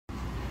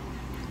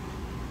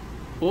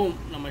Om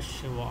Namah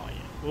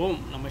Shivaya. Om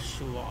Namah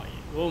Shivaya.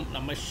 Om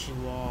Namah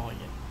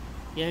Shivaya.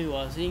 Here you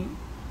are seeing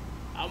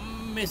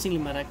amazingly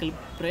miracle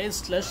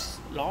priceless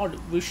Lord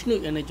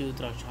Vishnu energy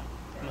Rudraksha.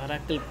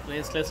 Miracle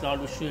priceless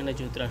Lord Vishnu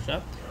energy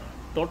Rudraksha.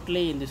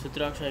 Totally in this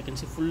Rudraksha you can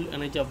see full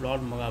energy of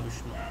Lord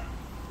Mahavishnu.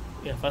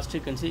 Yeah, first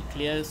you can see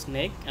clear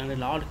snake and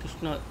Lord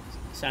Krishna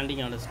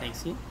standing on the snake.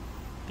 See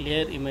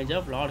clear image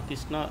of Lord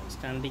Krishna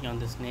standing on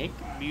the snake.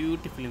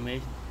 Beautiful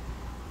image.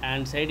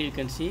 And side you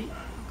can see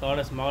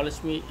Goddess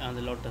Mahalakshmi and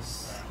the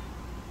lotus.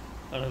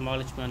 Goddess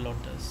Mahalakshmi and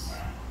lotus.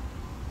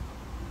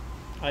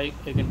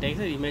 You can take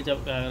the image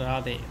of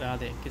Radhe,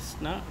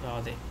 Krishna,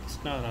 Radhe.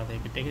 You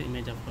can take the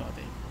image of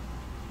Radhe.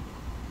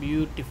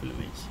 Beautiful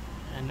image.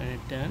 And when it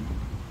turn,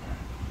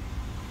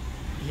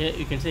 here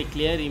you can see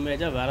clear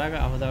image of Varaga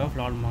Avatar of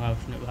Lord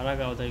Mahavishnu.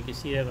 Varaga Avatar, you can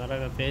see the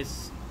Varaga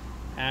face,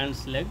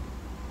 hands, leg,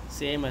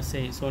 same as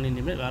say shown in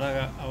the image.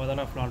 Varaga Avatar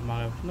of Lord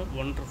Mahavishnu.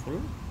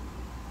 Wonderful.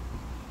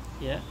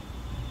 Yeah.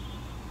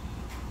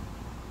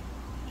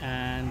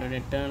 And when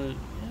it turn,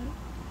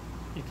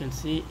 you can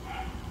see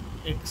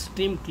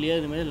extreme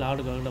clear image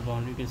Lord Garuda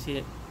Bhavan. You can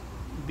see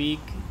beak,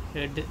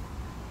 head,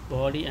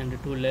 body and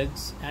two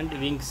legs and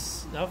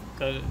wings of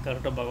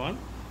Garuda Bhavan.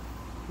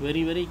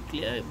 Very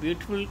clear,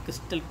 beautiful,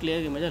 crystal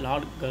clear image of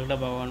Lord Garuda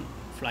Bhavan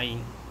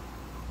flying.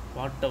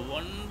 What a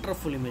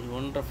wonderful image.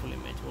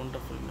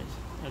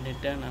 And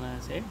it turn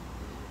another side.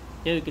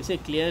 Here you can see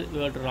clear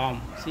word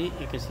Ram. See,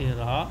 you can see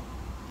Ra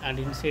and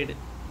inside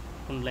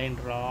one line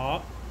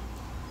Ra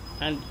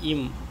and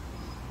Im,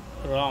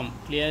 Ram,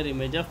 clear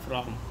image of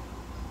Ram.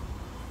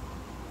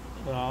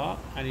 Ra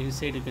and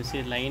inside you can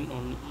see line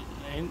on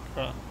line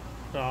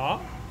Ra,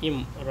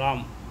 Im,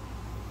 Ram.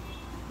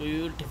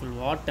 Beautiful.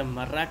 What a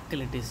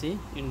miracle it is. See,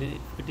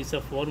 it is a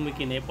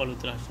 4-Mukhi Nepal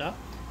Rudraksha,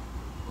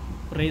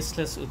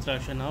 priceless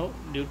Rudraksha now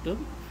due to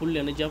full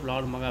energy of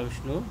Lord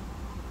Mahavishnu.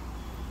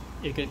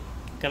 You can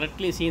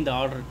correctly see in the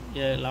order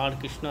here Lord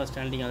Krishna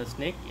standing on the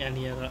snake and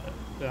here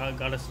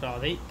Goddess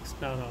Radhe,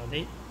 Krishna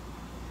Radhe.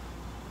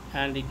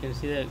 And you can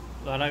see the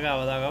Varaga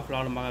Avatar of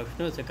Lord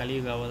Mahavishnu, it's a Kali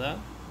Yuga Avatar.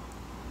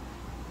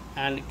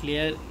 And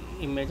clear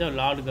image of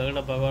Lord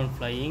Garuda Bhavan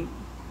flying.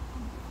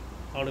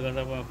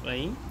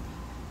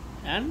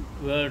 And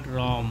word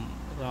Ram.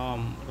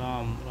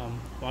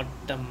 What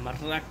a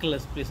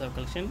miraculous piece of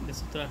collection.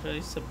 This Rudraksha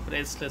is a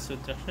priceless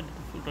Rudraksha,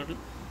 total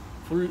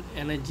full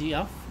energy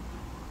of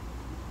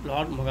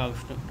Lord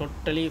Mahavishnu.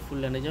 Totally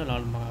full energy of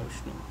Lord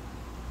Mahavishnu.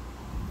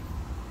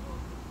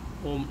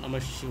 Om Namah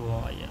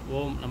Shivaya.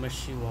 Om Namah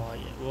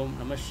Shivaya. Om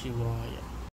Namah Shivaya.